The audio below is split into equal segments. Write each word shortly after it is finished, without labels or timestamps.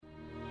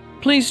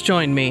Please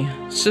join me,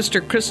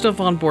 Sister Krista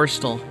von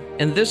Borstel,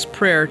 in this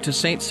prayer to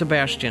Saint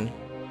Sebastian.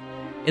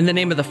 In the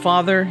name of the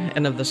Father,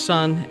 and of the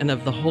Son, and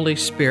of the Holy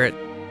Spirit.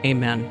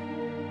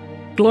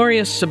 Amen.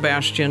 Glorious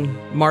Sebastian,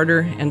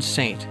 martyr and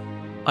saint,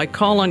 I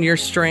call on your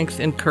strength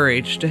and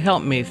courage to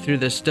help me through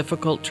this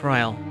difficult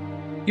trial.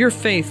 Your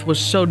faith was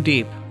so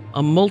deep,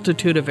 a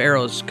multitude of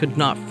arrows could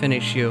not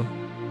finish you.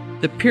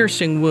 The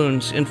piercing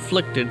wounds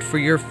inflicted for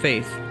your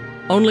faith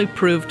only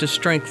proved to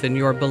strengthen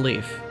your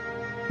belief.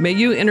 May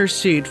you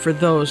intercede for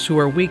those who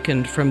are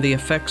weakened from the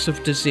effects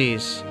of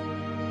disease.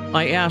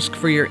 I ask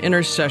for your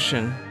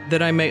intercession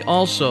that I may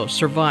also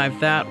survive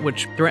that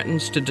which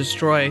threatens to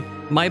destroy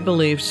my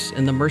beliefs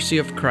in the mercy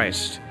of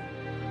Christ.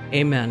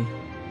 Amen.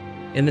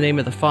 In the name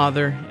of the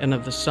Father, and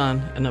of the Son,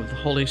 and of the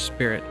Holy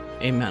Spirit.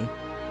 Amen.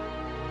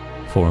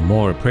 For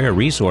more prayer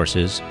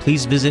resources,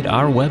 please visit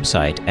our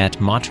website at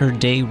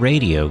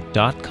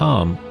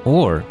matterdayradio.com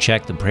or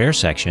check the prayer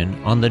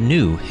section on the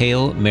new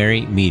Hail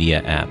Mary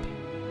Media app.